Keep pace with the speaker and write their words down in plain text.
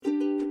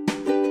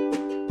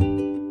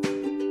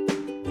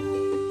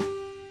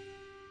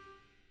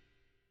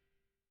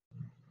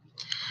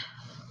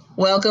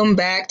Welcome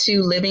back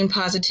to Living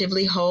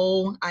Positively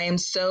Whole. I am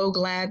so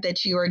glad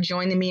that you are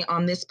joining me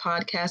on this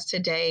podcast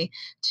today.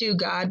 To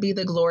God be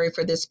the glory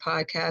for this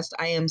podcast.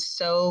 I am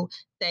so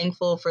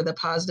thankful for the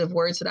positive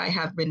words that I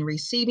have been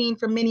receiving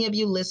from many of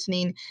you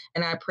listening,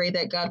 and I pray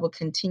that God will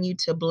continue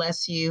to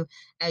bless you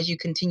as you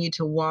continue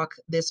to walk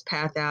this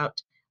path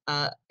out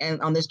and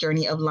on this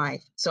journey of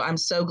life. So I'm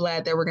so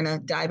glad that we're going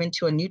to dive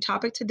into a new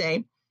topic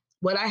today.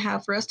 What I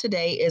have for us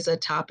today is a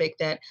topic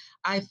that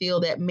I feel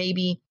that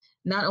maybe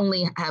not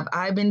only have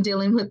I been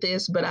dealing with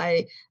this, but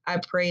I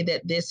pray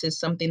that this is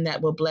something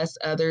that will bless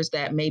others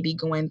that may be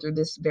going through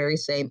this very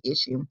same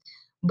issue.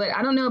 But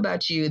I don't know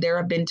about you. There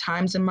have been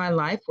times in my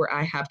life where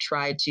I have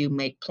tried to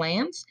make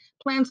plans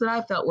that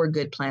I felt were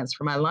good plans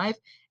for my life,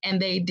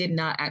 and they did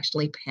not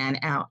actually pan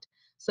out.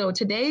 So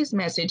today's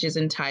message is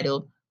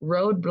entitled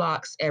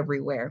Roadblocks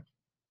Everywhere.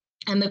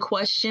 And the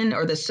question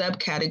or the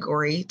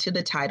subcategory to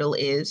the title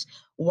is,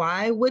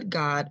 why would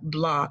God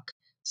block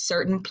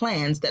certain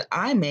plans that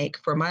I make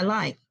for my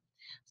life?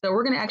 So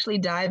we're going to actually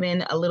dive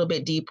in a little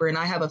bit deeper, and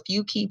I have a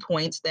few key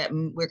points that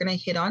we're going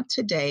to hit on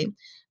today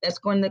that's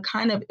going to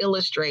kind of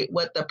illustrate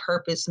what the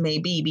purpose may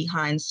be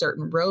behind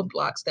certain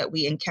roadblocks that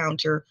we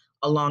encounter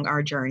along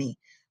our journey.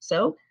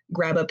 So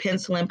grab a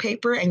pencil and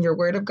paper and your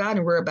word of God,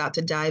 and we're about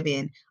to dive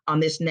in on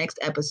this next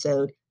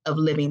episode of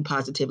Living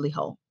Positively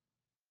Whole.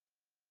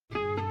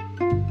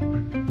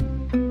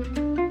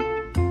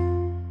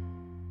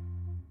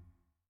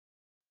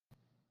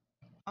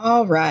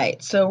 All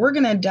right, so we're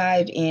going to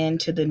dive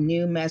into the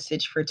new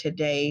message for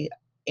today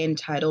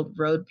entitled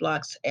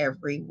Roadblocks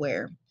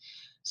Everywhere.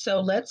 So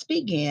let's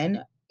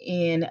begin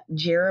in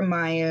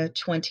Jeremiah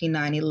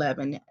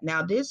 29:11.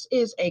 Now, this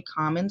is a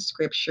common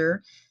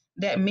scripture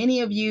that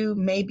many of you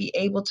may be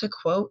able to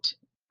quote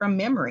from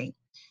memory.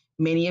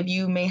 Many of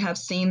you may have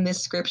seen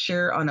this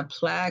scripture on a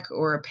plaque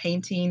or a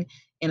painting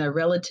in a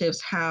relative's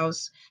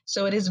house.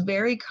 So it is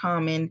very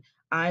common,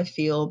 I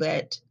feel,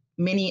 that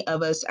many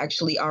of us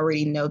actually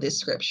already know this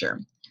scripture.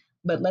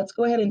 But let's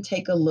go ahead and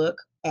take a look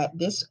at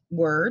this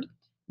word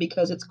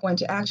because it's going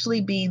to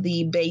actually be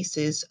the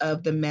basis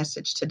of the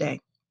message today.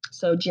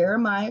 So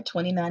Jeremiah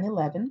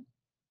 29:11,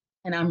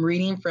 and I'm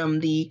reading from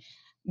the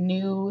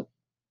New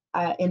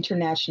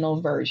International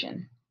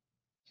Version.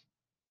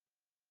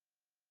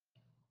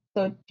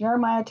 So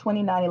Jeremiah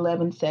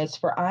 29:11 says,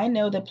 "For I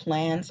know the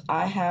plans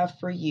I have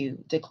for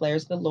you,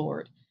 declares the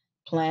Lord,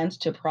 plans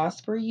to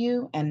prosper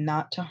you and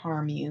not to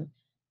harm you,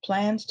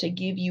 plans to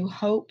give you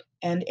hope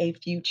and a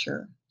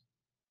future."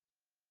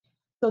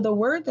 So the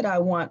word that I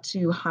want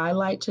to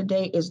highlight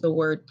today is the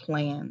word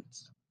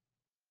plans.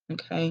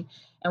 Okay.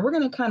 And we're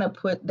going to kind of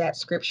put that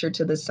scripture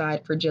to the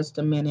side for just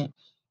a minute.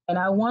 And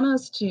I want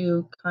us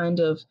to kind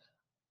of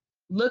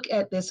look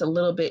at this a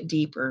little bit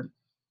deeper.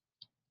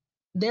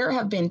 There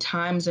have been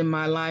times in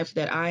my life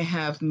that I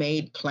have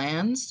made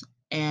plans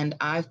and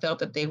I felt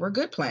that they were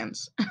good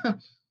plans.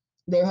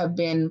 There have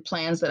been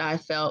plans that I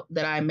felt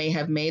that I may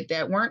have made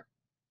that weren't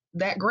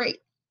that great.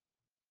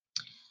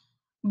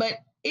 But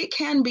it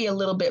can be a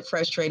little bit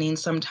frustrating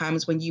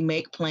sometimes when you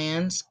make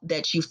plans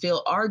that you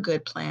feel are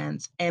good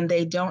plans and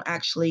they don't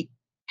actually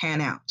pan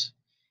out.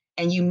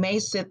 And you may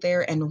sit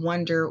there and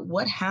wonder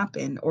what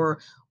happened or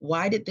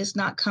why did this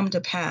not come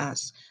to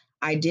pass?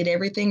 I did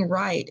everything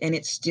right and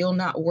it's still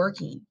not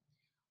working.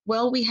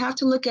 Well, we have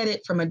to look at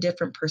it from a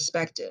different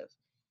perspective.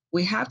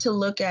 We have to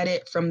look at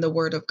it from the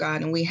Word of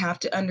God, and we have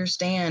to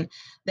understand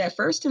that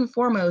first and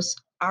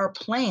foremost, our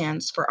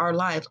plans for our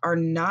life are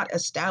not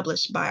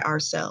established by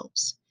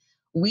ourselves.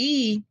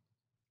 We,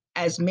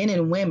 as men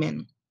and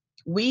women,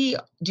 we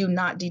do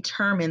not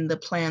determine the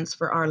plans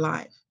for our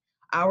life.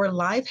 Our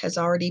life has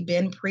already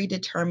been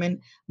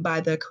predetermined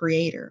by the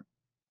Creator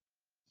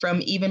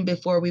from even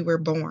before we were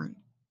born.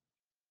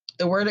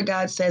 The Word of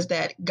God says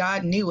that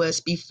God knew us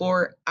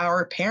before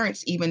our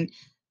parents even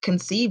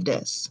conceived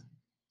us.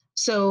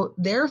 So,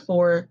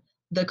 therefore,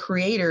 the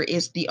Creator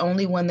is the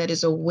only one that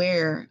is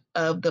aware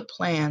of the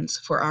plans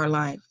for our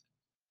life.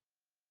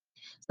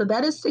 So,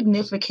 that is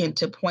significant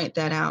to point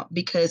that out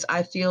because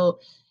I feel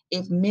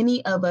if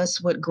many of us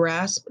would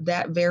grasp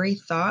that very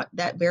thought,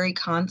 that very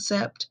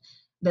concept,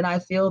 then I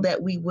feel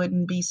that we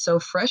wouldn't be so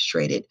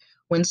frustrated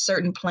when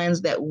certain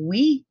plans that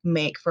we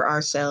make for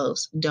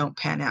ourselves don't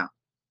pan out.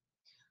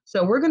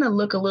 So we're going to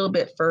look a little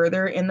bit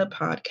further in the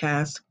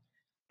podcast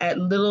at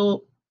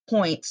little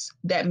points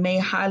that may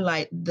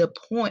highlight the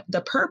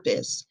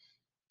purpose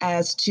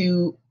as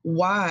to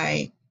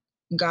why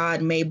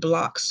God may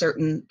block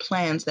certain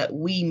plans that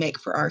we make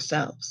for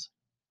ourselves.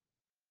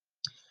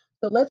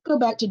 So let's go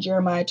back to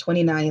Jeremiah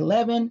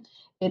 29:11.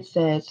 It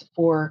says,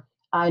 "For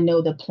I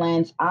know the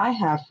plans I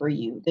have for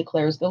you,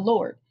 declares the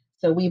Lord."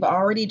 So we've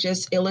already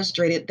just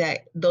illustrated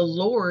that the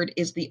Lord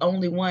is the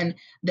only one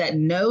that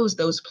knows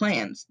those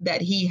plans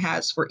that he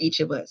has for each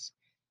of us.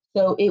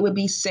 So it would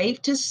be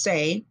safe to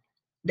say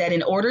that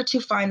in order to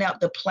find out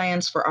the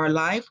plans for our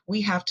life,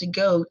 we have to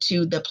go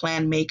to the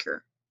plan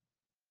maker.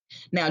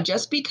 Now,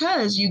 just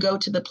because you go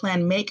to the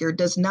plan maker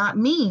does not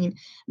mean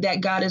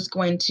that God is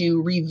going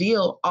to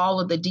reveal all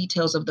of the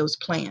details of those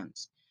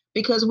plans,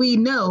 because we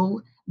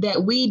know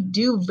that we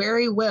do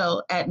very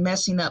well at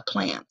messing up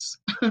plans.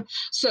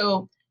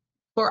 So,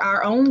 for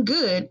our own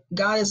good,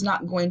 God is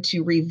not going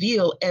to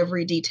reveal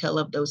every detail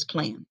of those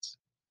plans.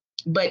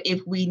 But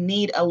if we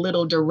need a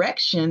little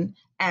direction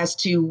as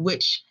to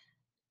which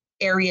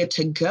area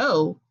to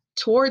go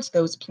towards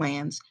those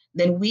plans,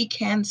 then we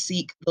can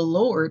seek the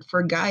Lord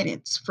for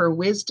guidance, for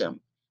wisdom,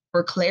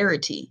 for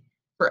clarity,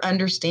 for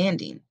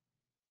understanding.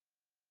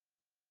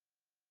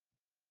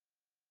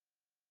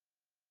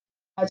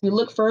 As we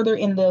look further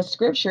in the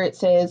scripture, it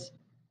says,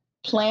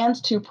 plans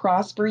to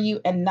prosper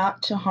you and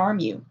not to harm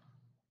you,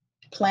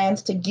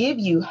 plans to give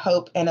you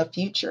hope and a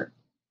future.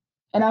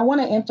 And I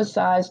want to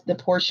emphasize the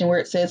portion where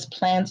it says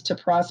plans to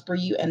prosper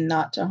you and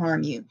not to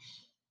harm you.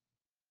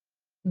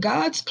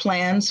 God's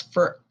plans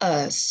for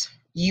us,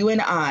 you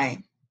and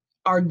I,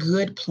 are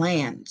good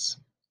plans.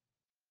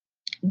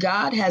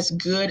 God has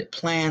good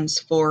plans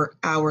for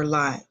our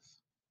life.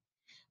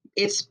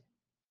 It's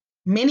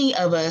many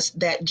of us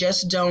that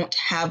just don't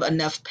have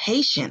enough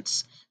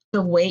patience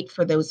to wait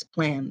for those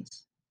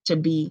plans to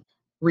be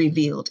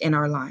revealed in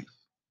our life.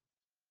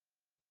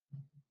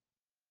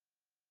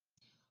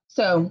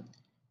 So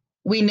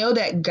we know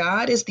that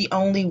God is the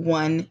only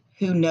one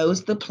who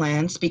knows the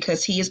plans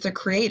because he is the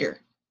creator.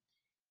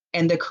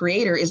 And the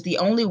creator is the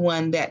only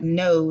one that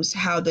knows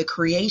how the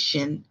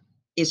creation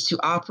is to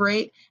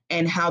operate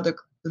and how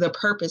the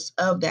purpose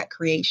of that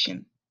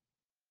creation.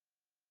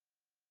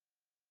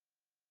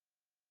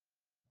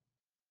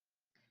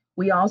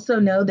 We also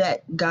know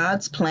that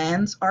God's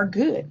plans are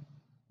good.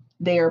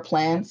 They are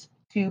plans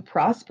to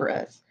prosper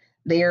us.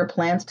 They are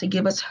plans to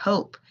give us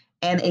hope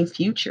and a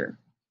future.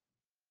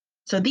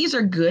 So these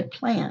are good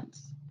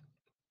plans.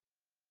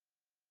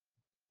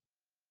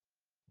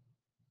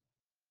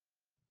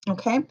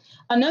 Okay.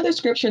 Another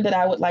scripture that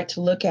I would like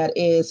to look at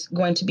is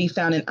going to be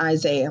found in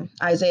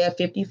Isaiah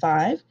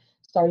 55,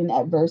 starting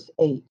at verse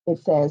 8. It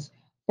says,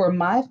 "For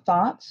my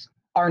thoughts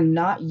are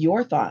not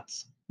your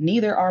thoughts,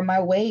 neither are my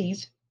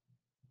ways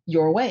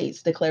your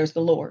ways, declares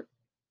the Lord.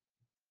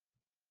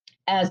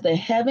 As the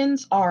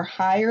heavens are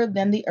higher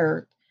than the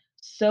earth,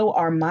 so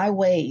are my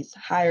ways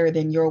higher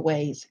than your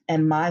ways,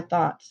 and my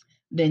thoughts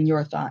than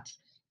your thoughts."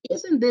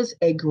 Isn't this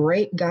a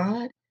great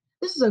God?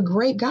 This is a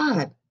great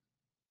God,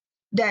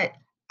 that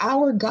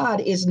our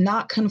God is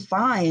not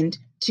confined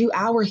to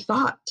our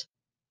thought.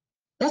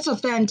 That's a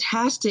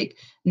fantastic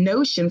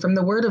notion from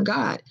the Word of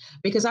God,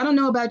 because I don't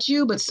know about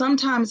you, but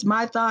sometimes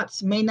my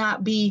thoughts may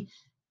not be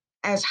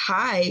as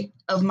high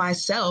of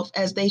myself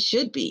as they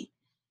should be.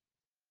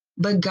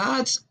 But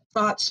God's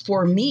thoughts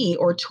for me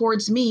or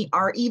towards me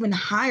are even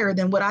higher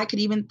than what I could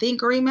even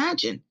think or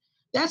imagine.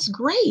 That's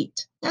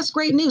great. That's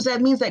great news.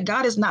 That means that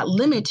God is not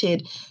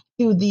limited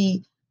to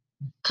the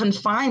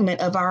confinement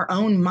of our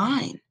own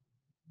mind.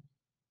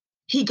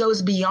 He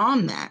goes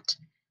beyond that.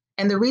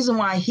 And the reason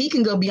why he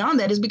can go beyond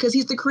that is because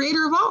he's the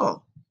creator of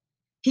all.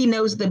 He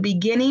knows the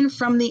beginning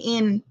from the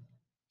end.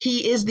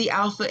 He is the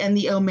Alpha and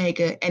the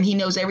Omega, and he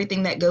knows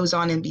everything that goes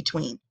on in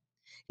between.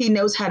 He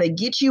knows how to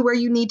get you where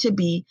you need to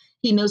be.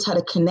 He knows how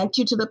to connect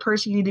you to the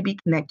person you need to be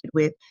connected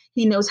with.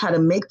 He knows how to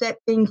make that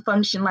thing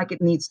function like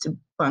it needs to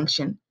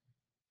function.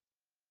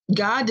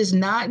 God does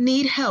not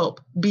need help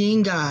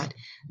being God.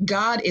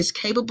 God is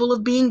capable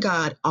of being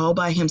God all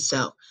by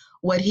himself.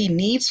 What he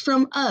needs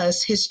from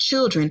us, his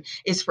children,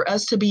 is for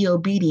us to be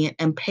obedient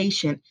and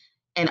patient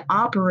and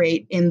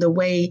operate in the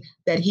way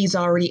that he's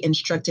already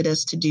instructed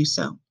us to do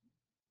so.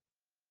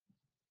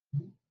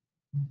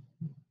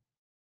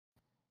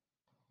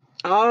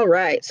 All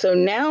right, so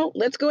now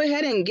let's go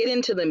ahead and get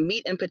into the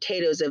meat and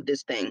potatoes of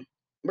this thing.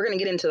 We're going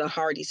to get into the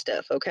hardy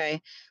stuff,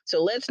 okay?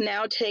 So let's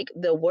now take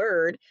the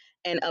word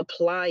and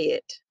apply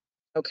it,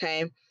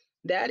 okay?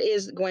 That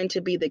is going to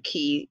be the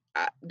key.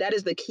 That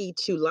is the key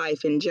to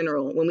life in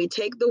general. When we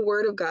take the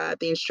word of God,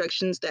 the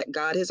instructions that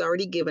God has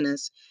already given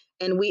us,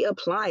 and we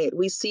apply it,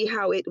 we see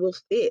how it will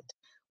fit.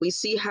 We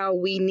see how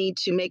we need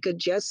to make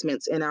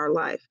adjustments in our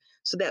life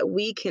so that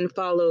we can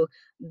follow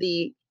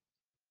the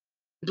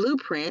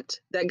blueprint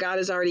that God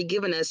has already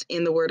given us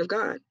in the Word of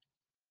God.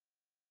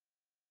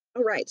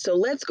 All right, so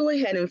let's go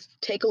ahead and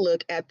take a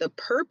look at the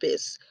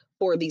purpose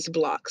for these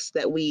blocks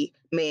that we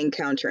may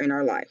encounter in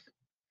our life.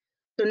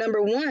 So,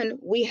 number one,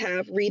 we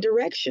have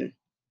redirection.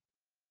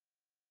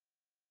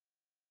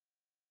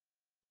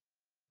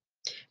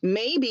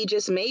 Maybe,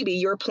 just maybe,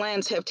 your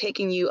plans have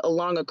taken you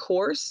along a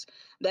course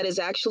that is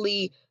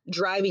actually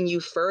driving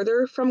you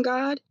further from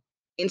God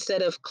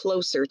instead of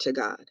closer to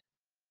God.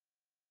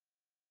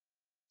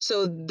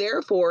 So,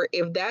 therefore,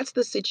 if that's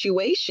the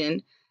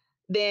situation,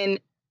 then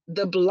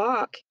the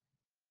block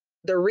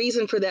the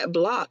reason for that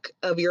block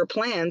of your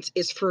plans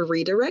is for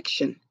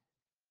redirection,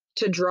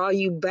 to draw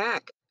you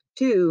back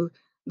to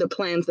the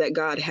plans that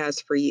God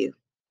has for you.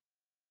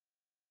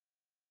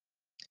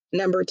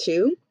 Number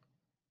two,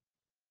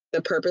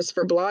 the purpose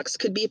for blocks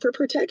could be for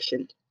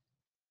protection.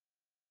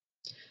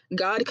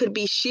 God could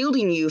be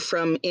shielding you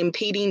from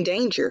impeding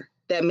danger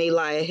that may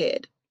lie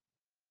ahead.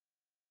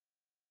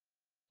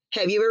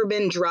 Have you ever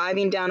been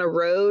driving down a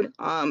road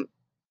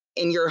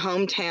in your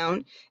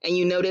hometown and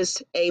you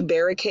notice a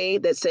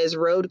barricade that says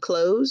road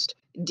closed,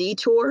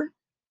 detour,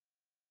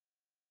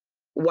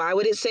 why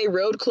would it say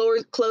road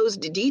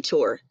closed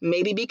detour?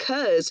 Maybe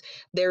because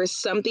there is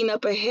something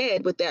up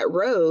ahead with that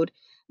road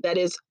that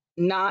is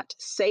not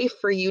safe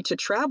for you to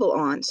travel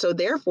on. So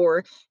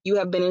therefore, you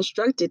have been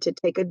instructed to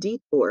take a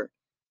detour,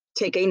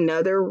 take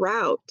another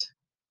route.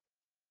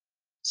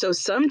 So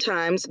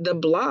sometimes the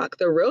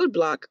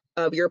roadblock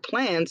of your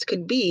plans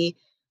could be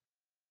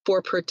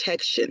for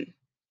protection.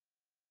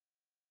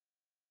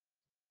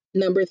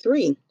 Number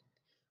 3,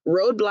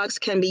 roadblocks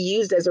can be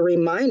used as a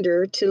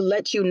reminder to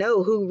let you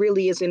know who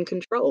really is in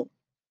control.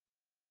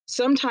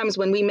 Sometimes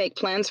when we make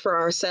plans for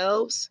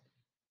ourselves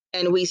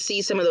and we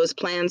see some of those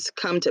plans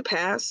come to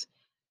pass,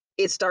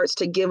 it starts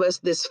to give us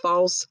this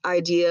false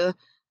idea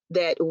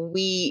that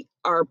we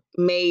are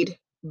made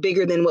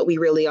bigger than what we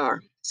really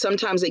are.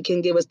 Sometimes it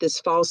can give us this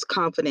false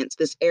confidence,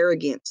 this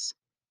arrogance.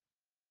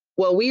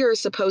 Well, we are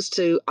supposed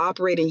to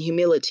operate in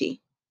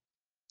humility.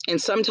 And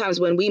sometimes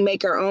when we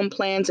make our own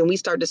plans and we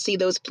start to see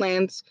those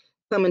plans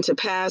come into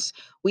pass,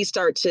 we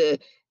start to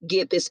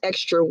get this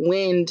extra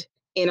wind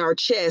in our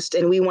chest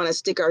and we want to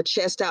stick our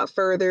chest out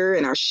further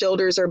and our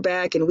shoulders are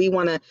back and we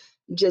want to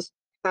just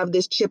have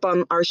this chip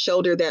on our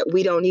shoulder that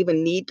we don't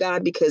even need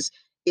God because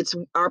it's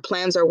our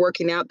plans are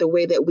working out the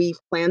way that we've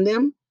planned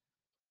them.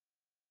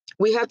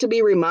 We have to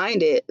be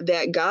reminded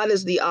that God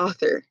is the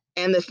author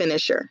and the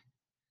finisher,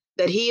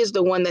 that He is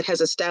the one that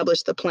has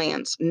established the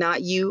plans,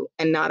 not you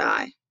and not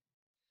I.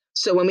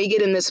 So when we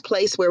get in this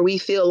place where we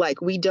feel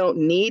like we don't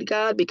need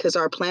God because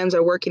our plans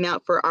are working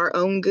out for our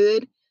own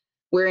good,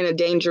 we're in a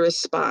dangerous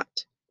spot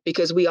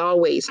because we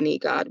always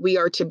need God. We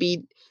are to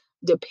be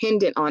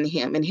dependent on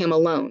Him and Him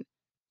alone,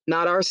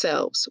 not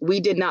ourselves. We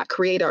did not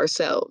create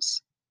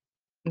ourselves.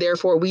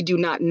 Therefore, we do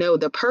not know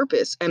the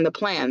purpose and the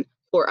plan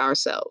for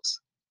ourselves.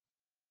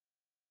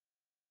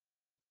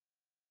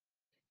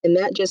 And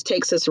that just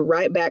takes us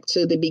right back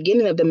to the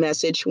beginning of the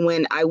message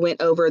when I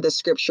went over the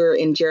scripture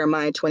in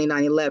Jeremiah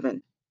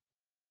 29:11.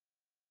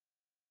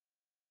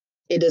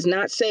 It does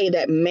not say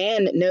that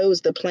man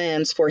knows the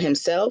plans for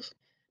himself,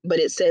 but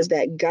it says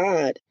that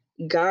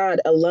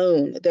God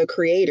alone, the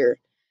creator,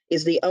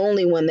 is the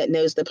only one that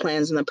knows the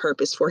plans and the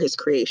purpose for his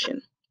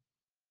creation.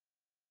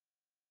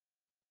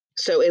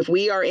 So if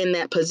we are in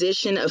that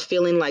position of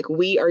feeling like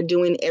we are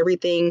doing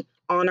everything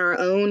on our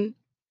own,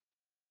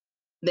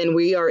 then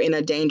we are in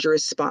a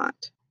dangerous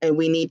spot and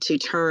we need to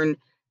turn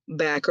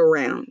back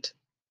around.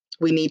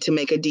 We need to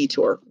make a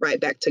detour right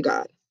back to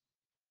God.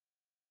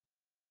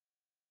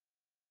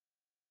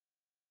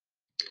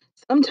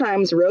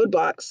 Sometimes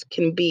roadblocks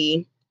can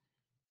be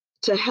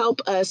to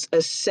help us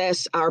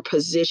assess our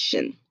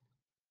position.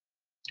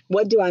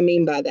 What do I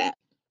mean by that?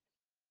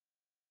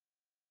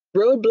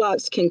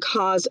 Roadblocks can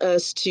cause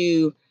us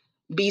to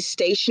be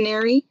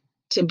stationary,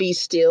 to be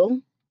still,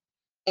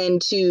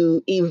 and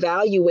to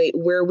evaluate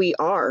where we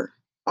are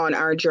on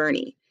our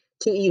journey,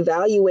 to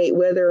evaluate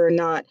whether or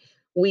not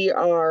we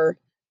are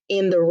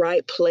in the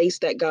right place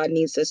that God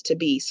needs us to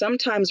be.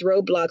 Sometimes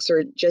roadblocks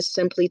are just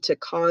simply to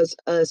cause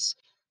us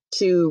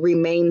to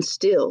remain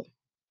still,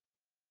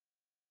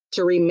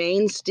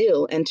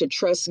 and to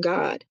trust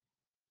God.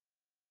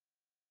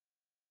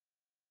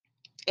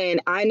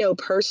 And I know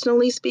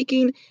personally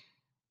speaking,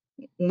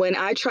 when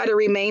I try to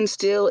remain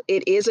still,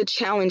 it is a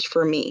challenge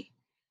for me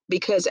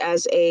because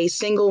as a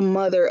single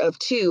mother of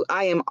 2,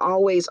 I am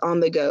always on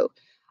the go.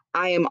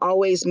 I am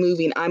always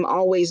moving. I'm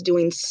always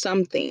doing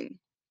something.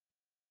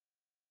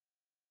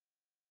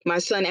 My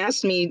son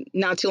asked me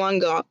not too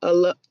long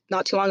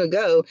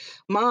ago,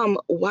 Mom,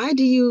 why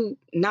do you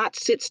not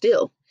sit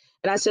still?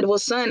 And I said, well,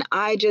 son,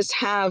 I just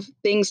have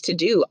things to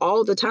do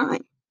all the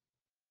time.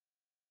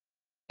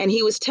 And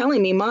he was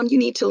telling me, Mom, you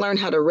need to learn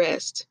how to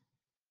rest.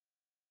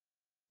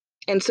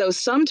 And so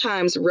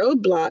sometimes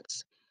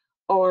roadblocks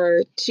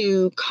are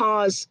to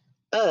cause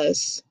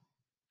us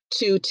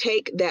to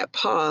take that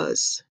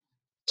pause,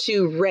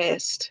 to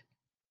rest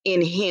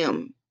in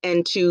Him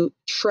and to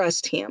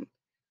trust Him.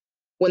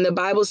 When the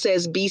Bible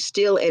says, be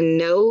still and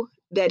know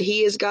that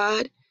He is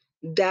God,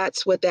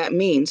 that's what that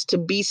means, to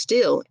be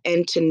still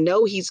and to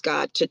know He's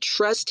God, to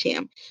trust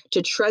Him,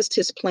 to trust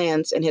His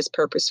plans and His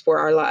purpose for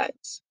our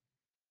lives.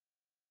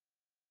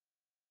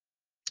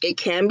 It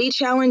can be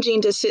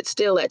challenging to sit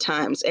still at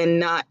times and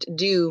not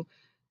do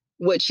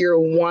what you're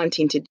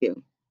wanting to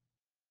do.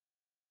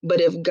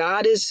 But if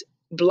God is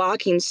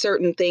blocking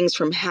certain things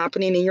from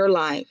happening in your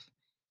life,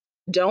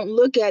 don't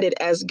look at it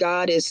as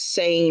God is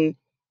saying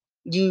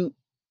you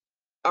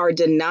are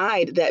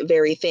denied that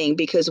very thing,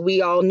 because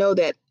we all know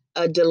that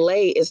a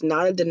delay is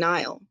not a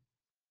denial.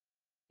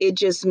 It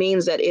just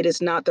means that it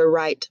is not the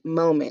right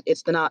moment.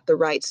 It's not the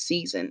right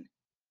season.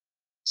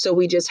 So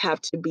we just have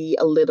to be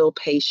a little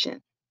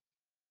patient.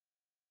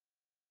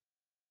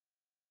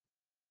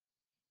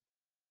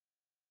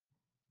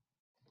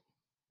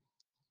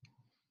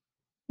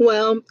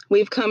 Well,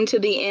 we've come to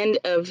the end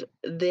of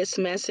this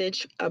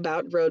message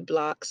about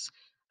roadblocks.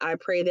 I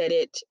pray that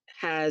it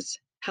has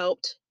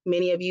helped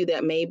many of you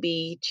that may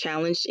be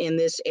challenged in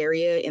this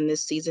area, in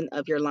this season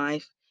of your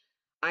life.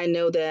 I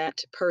know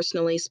that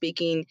personally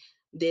speaking,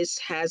 this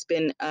has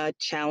been a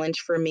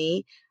challenge for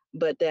me,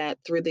 but that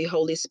through the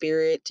Holy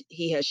Spirit,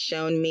 He has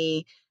shown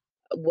me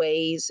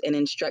ways and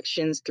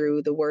instructions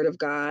through the Word of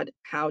God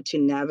how to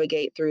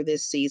navigate through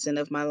this season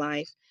of my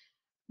life.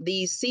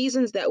 These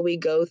seasons that we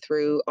go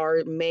through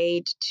are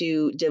made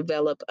to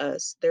develop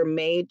us, they're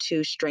made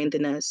to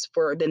strengthen us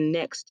for the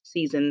next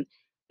season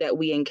that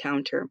we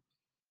encounter.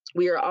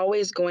 We are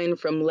always going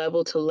from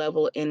level to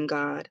level in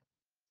God,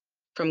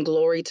 from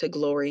glory to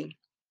glory.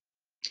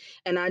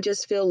 And I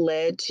just feel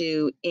led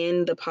to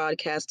end the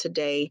podcast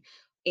today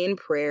in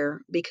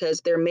prayer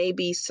because there may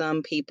be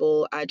some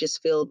people I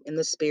just feel in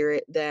the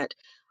spirit that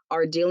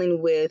are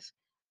dealing with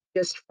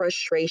just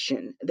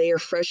frustration. They are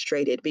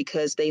frustrated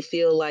because they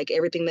feel like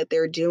everything that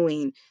they're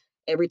doing,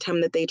 every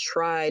time that they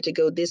try to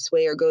go this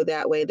way or go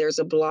that way, there's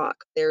a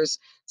block. There's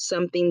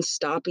something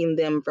stopping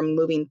them from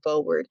moving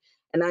forward.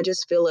 And I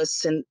just feel a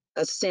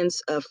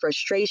sense of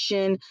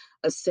frustration,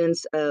 a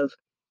sense of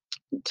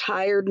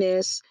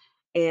tiredness.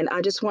 And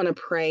I just want to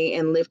pray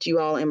and lift you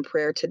all in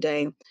prayer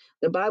today.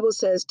 The Bible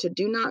says to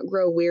do not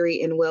grow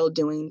weary in well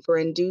doing, for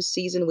in due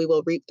season we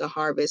will reap the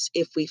harvest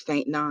if we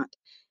faint not.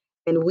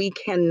 And we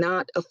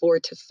cannot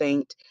afford to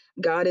faint.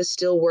 God is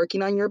still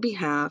working on your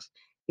behalf.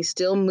 He's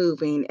still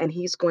moving, and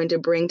He's going to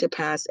bring to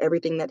pass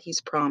everything that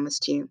He's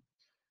promised you.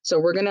 So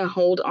we're going to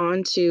hold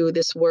on to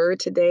this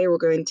word today. We're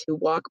going to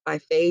walk by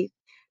faith,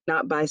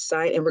 not by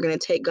sight, and we're going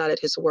to take God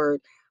at His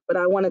word. But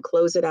I want to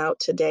close it out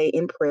today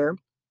in prayer.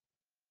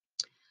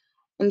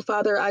 And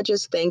Father, I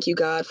just thank you,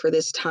 God, for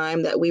this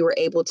time that we were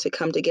able to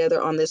come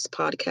together on this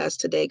podcast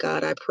today,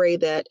 God. I pray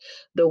that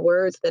the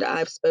words that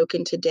I've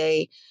spoken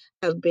today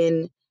have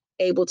been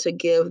able to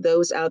give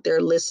those out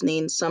there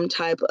listening some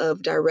type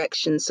of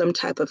direction, some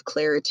type of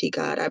clarity,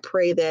 God. I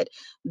pray that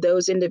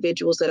those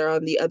individuals that are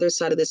on the other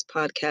side of this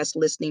podcast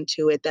listening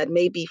to it that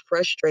may be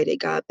frustrated,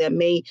 God, that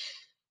may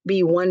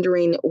be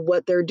wondering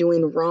what they're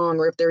doing wrong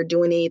or if they're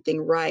doing anything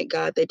right,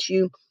 God, that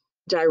you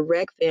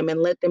direct them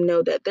and let them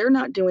know that they're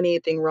not doing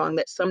anything wrong,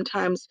 that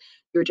sometimes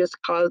you're just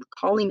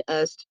calling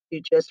us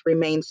to just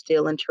remain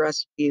still and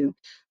trust you.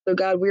 So,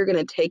 God, we're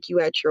going to take you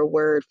at your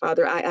word.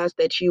 Father, I ask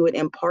that you would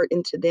impart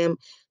into them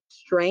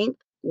strength,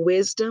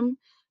 wisdom,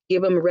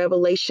 give them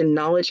revelation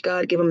knowledge,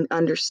 God, give them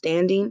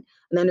understanding,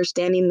 an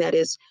understanding that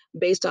is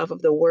based off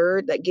of the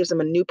word, that gives them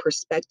a new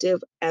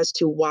perspective as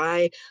to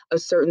why a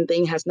certain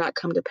thing has not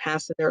come to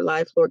pass in their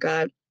life, Lord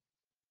God.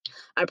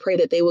 I pray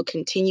that they will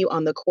continue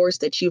on the course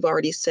that you've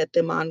already set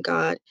them on,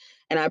 God.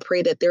 And I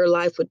pray that their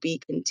life would be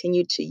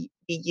continued to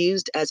be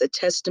used as a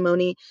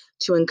testimony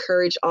to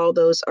encourage all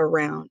those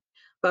around.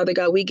 Father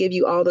God, we give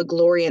you all the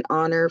glory and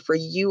honor, for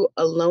you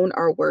alone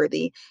are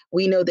worthy.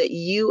 We know that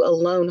you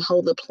alone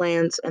hold the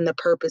plans and the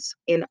purpose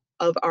in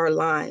of our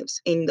lives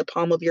in the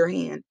palm of your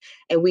hand.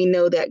 And we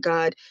know that,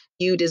 God,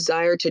 you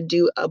desire to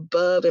do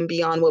above and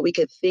beyond what we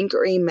could think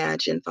or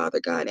imagine, Father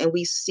God. And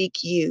we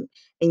seek you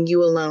and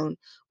you alone.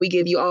 We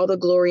give you all the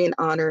glory and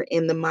honor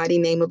in the mighty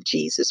name of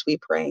Jesus, we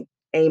pray.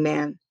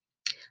 Amen.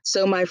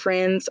 So, my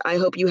friends, I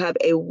hope you have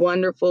a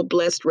wonderful,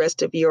 blessed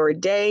rest of your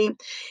day.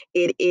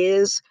 It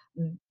is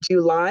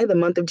July, the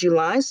month of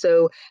July.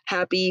 So,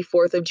 happy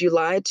 4th of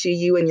July to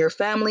you and your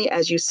family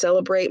as you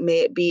celebrate. May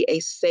it be a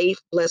safe,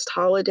 blessed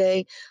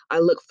holiday. I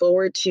look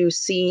forward to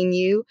seeing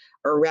you,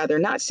 or rather,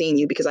 not seeing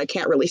you because I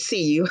can't really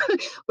see you,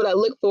 but I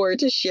look forward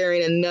to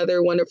sharing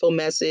another wonderful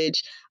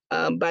message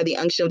by the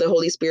unction of the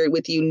Holy Spirit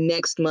with you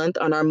next month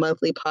on our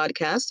monthly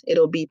podcast.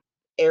 It'll be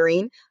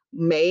airing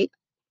May.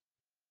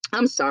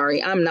 I'm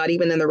sorry, I'm not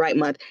even in the right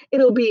month.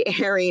 It'll be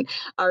airing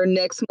our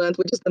next month,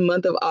 which is the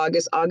month of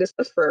August, August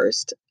the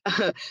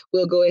 1st.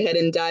 We'll go ahead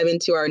and dive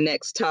into our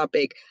next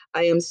topic.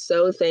 I am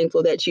so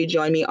thankful that you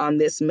joined me on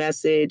this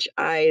message.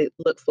 I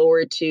look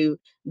forward to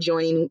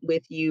joining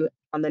with you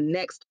on the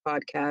next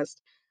podcast.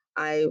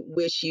 I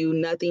wish you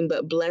nothing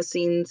but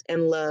blessings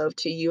and love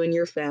to you and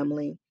your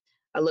family.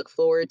 I look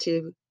forward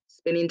to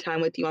spending time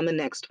with you on the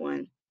next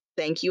one.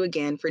 Thank you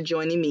again for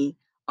joining me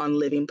on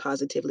Living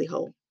Positively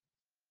Whole.